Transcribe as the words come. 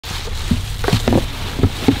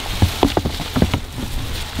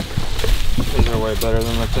way better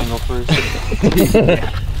than rectangle fruit.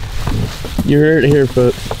 You heard it here,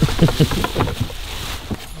 folks.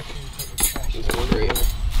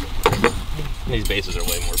 These bases are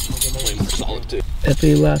way more solid too. FA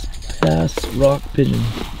last pass rock pigeon.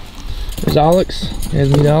 There's Alex. You guys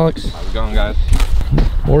meet Alex. How's it going, guys?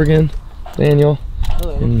 Morgan, Daniel,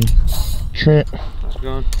 hello, and Trent. How's it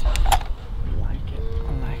going? I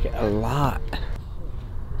like it a lot.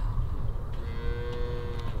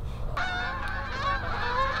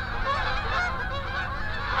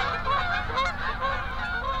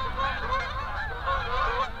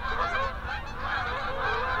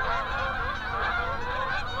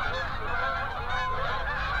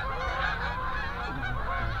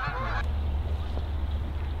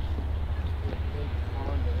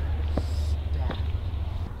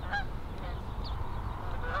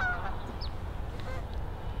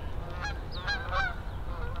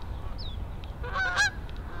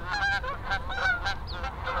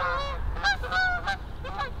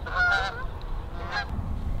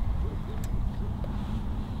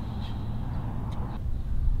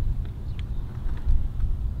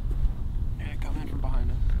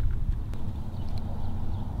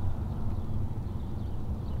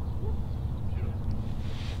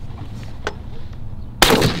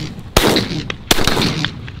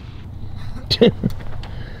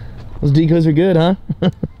 Those decoys are good, huh? Yeah,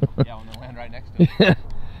 when they land right next to him.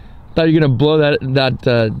 Thought you were gonna blow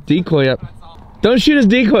that decoy up. Don't shoot his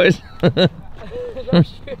decoys.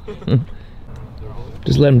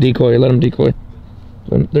 Just let him decoy. Let him decoy.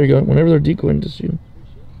 There you go. Whenever they're decoying, just shoot them.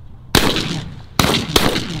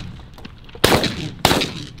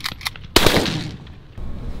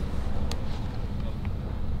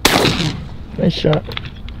 Nice shot.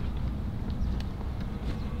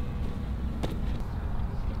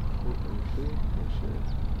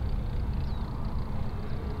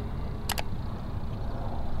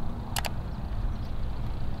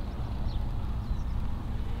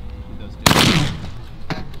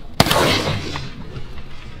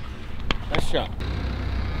 Nice shot.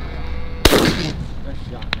 Nice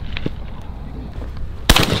shot.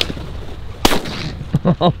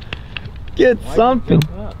 Get something.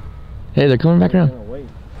 Hey, they're coming back around.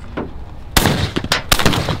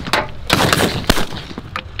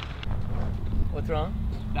 What's wrong?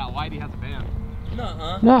 That whitey has a band.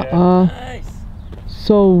 Nuh-uh. Nuh-uh. Nice.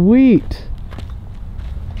 Sweet.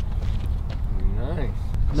 Nice.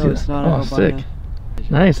 No, it's not. Oh, sick.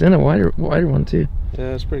 Nice, and a wider one too.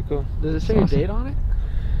 Yeah, that's pretty cool. Does it say a date on it?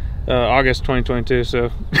 August 2022, so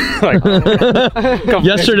like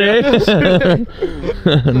Yesterday.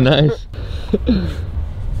 Nice.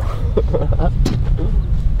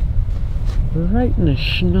 Right in the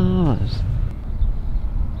schnoz.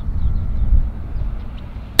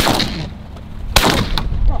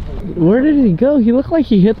 Where did he go? He looked like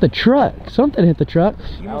he hit the truck. Something hit the truck.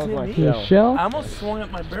 That was my Shell. I almost swung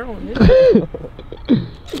at my barrel and hit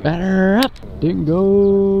it. Batter up. Didn't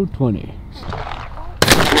go 20.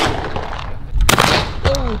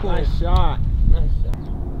 Oh, nice shot. Nice shot.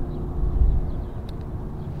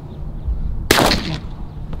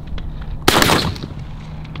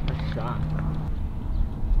 Nice shot.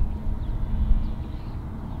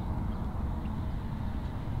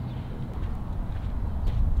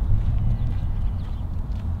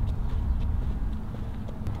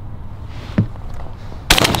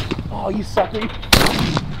 Oh, you sucker.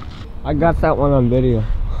 I got that one on video.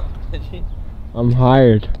 I'm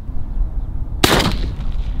hired.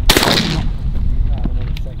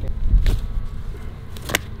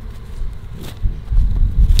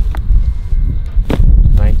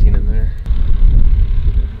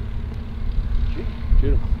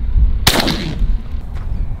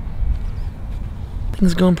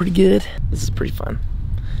 Things going pretty good. This is pretty fun.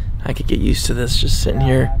 I could get used to this just sitting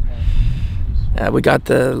here. We got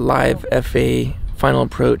the live FA final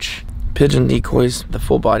approach pigeon decoys, the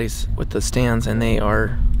full bodies with the stands, and they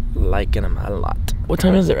are liking them a lot. What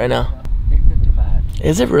time is it right now? 8:55.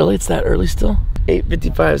 Is it really? It's that early still?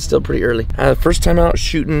 8:55 is still pretty early. First time out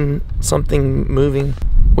shooting something moving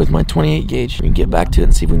with my 28 gauge. We can get back to it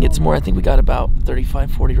and see if we can get some more. I think we got about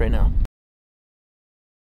 35, 40 right now.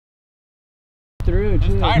 Through,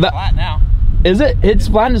 too. Tire's flat now. Is it? It's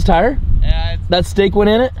flattened his tire? Yeah, it's That steak went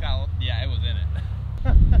in it? yeah, it was in it.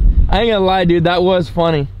 I ain't gonna lie, dude, that was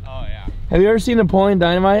funny. Oh yeah. Have you ever seen Napoleon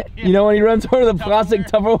Dynamite? Yeah. You know when he runs over the plastic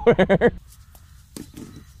Tupperware?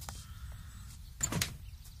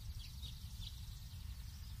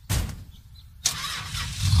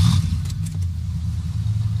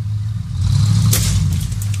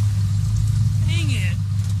 Dang it.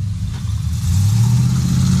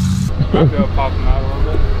 Might be able to pop them out a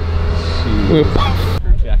little bit.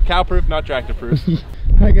 Yeah, cow-proof, not tractor-proof.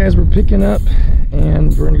 Alright guys, we're picking up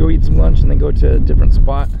and we're gonna go eat some lunch and then go to a different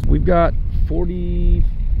spot. We've got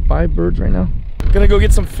 45 birds right now. Gonna go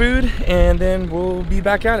get some food and then we'll be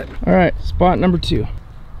back at it. Alright, spot number 2.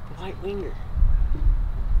 White winger.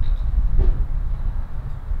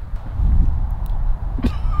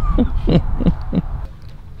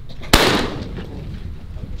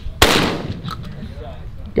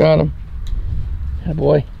 Got him. Yeah,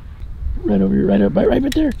 boy. Right over here, right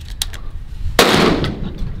there.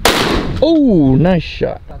 Oh, nice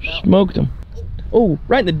shot. Smoked him. Oh,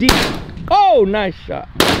 right in the deep. Oh, nice shot.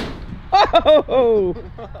 Oh,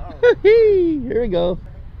 here we go.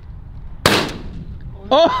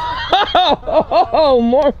 Oh,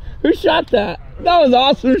 more. Who shot that? That was an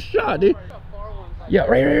awesome shot, dude. Yeah,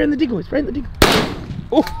 right in the decoys, right in the decoys.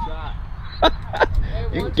 Oh.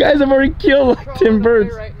 You guys have already killed like 10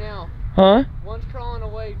 birds. Right now. Huh? One's crawling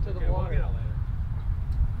away to the water.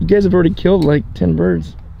 You guys have already killed like 10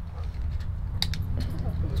 birds.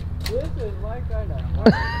 This is like I know.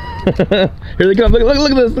 Here they come. Look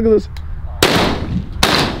at this. Look at this.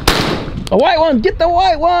 A white one. Get the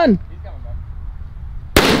white one. He's coming back.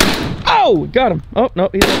 Oh, got him. Oh, no.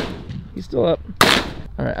 He's up. He's still up.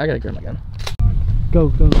 All right. I got to grab my gun.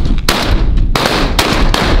 Go.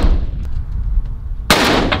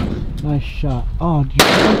 Nice shot. Oh,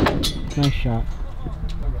 nice shot.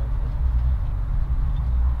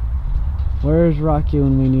 Where's Rocky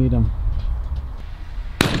when we need him?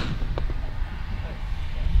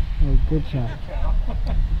 Oh, good shot.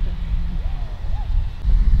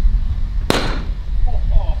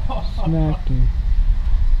 Smacked him.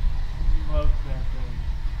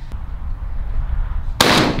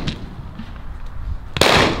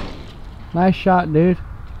 Nice shot, dude.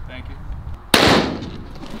 Thank you.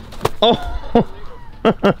 Oh.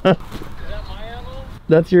 Is that my ammo?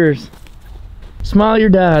 That's yours. Smile at your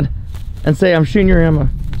dad and say, I'm shooting your ammo.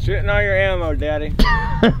 Shooting all your ammo, Daddy.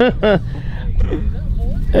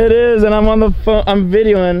 It is, and I'm on the phone. I'm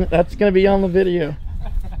videoing. That's gonna be on the video.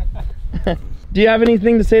 Do you have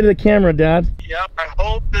anything to say to the camera, Dad? Yep, I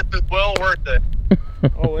hope this is well worth it.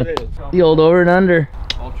 Oh, it is. The old over and under.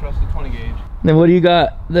 I'll trust the 20 gauge. Then what do you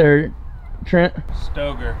got there, Trent?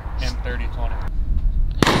 Stoger M3020.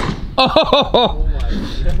 Oh,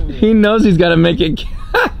 he knows he's got to make it.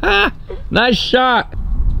 Nice shot.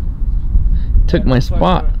 Took my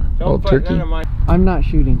spot. Old turkey. I'm not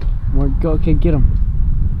shooting. Okay, get him.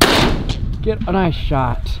 Get a nice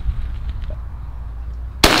shot.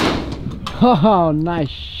 Oh, nice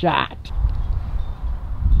shot.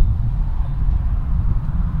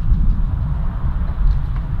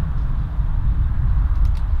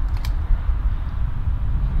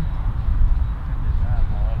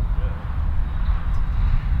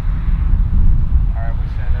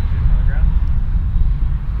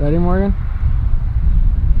 Ready, Morgan?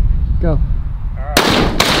 Go.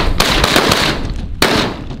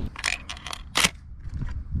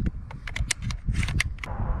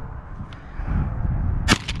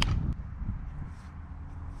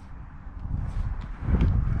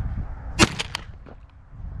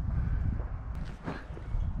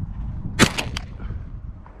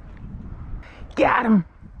 Got him.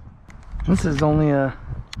 This is only a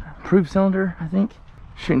proof cylinder, I think.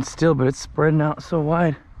 Shooting still, but it's spreading out so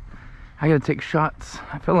wide. I gotta take shots.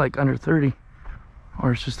 I feel like under 30,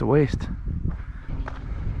 or it's just a waste.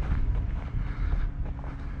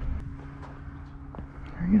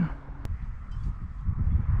 There you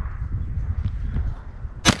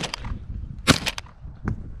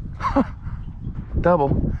go.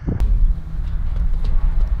 Double.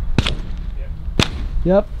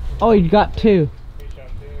 Yep. Oh, you got 2.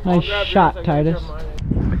 Nice shot, Titus.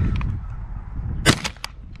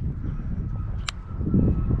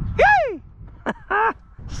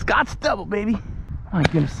 Scott's double, baby. My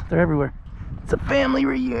goodness, they're everywhere. It's a family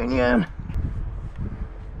reunion.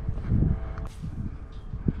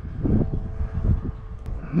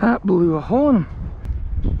 That blew a hole in him.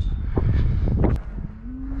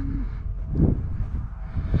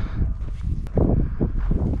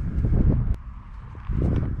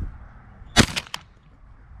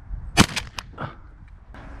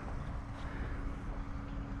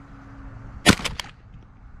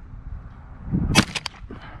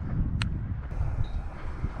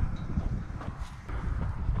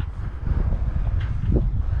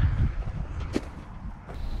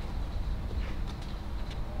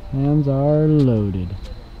 Hands are loaded.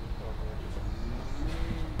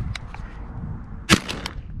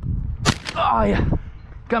 Oh yeah,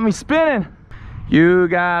 got me spinning. You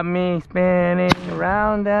got me spinning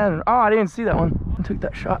around and oh, I didn't see that one. I took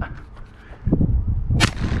that shot.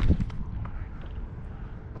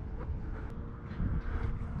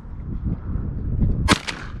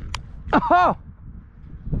 Oh!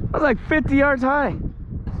 That was like 50 yards high.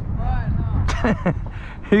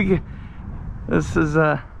 This is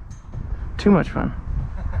too much fun.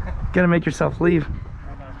 Gotta make yourself leave.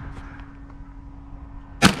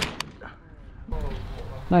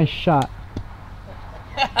 Nice shot.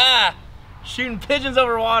 Shooting pigeons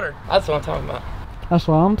over water. That's what I'm talking about. That's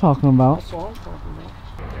what I'm talking about.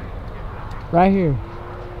 Right here.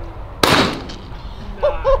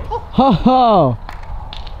 Ho ho!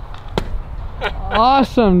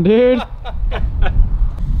 Awesome, dude. Look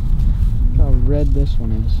how red this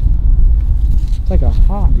one is. It's like a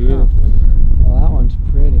hawk. Beautiful. Oh, that one's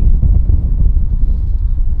pretty.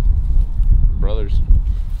 Brothers.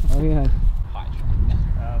 Oh yeah.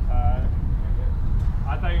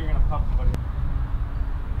 I thought you were gonna puff somebody.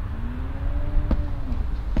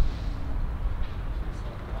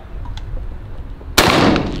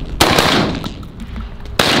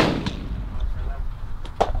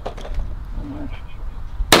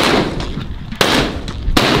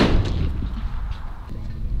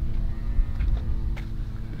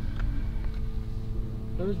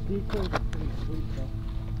 Those decoys are pretty sweet though.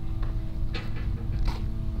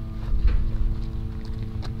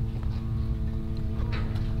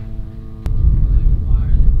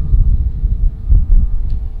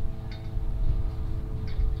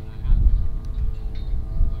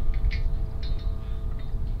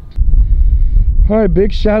 All right,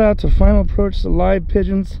 big shout out to Final Approach to live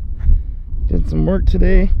pigeons. Did some work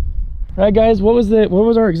today. All right, guys, what was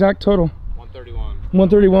our exact total? 131.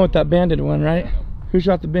 131 with that banded one, right? Who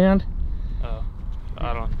shot the band?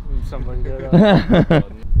 I don't. Somebody did.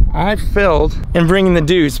 I failed in bringing the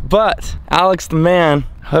deuce, but Alex the man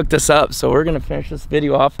hooked us up, so we're gonna finish this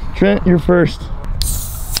video off. Trent, you're first.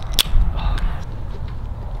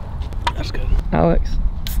 That's good. Alex.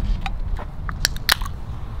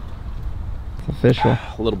 It's official.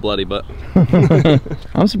 A little bloody, but.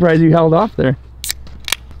 I'm surprised you held off there.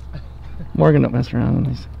 Morgan, don't mess around with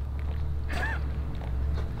these.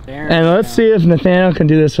 And let's see if Nathaniel can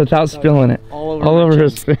do this without spilling it all over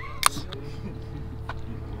his face.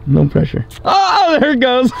 No pressure. Oh, there it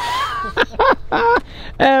goes.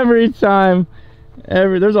 Every time.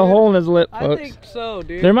 There's a hole in his lip, folks. I think so,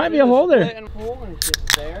 dude. There might be a hole there. And hole and it's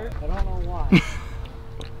just there. I don't know why.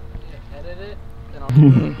 Edit it, and I'll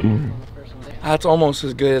on the first one. That's almost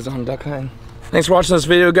as good as on duck hunting. Thanks for watching this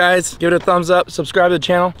video, guys. Give it a thumbs up, subscribe to the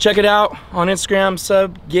channel. Check it out on Instagram,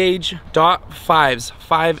 subgauge.5s,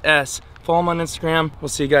 5S. Follow them on Instagram. We'll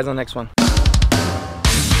see you guys on the next one.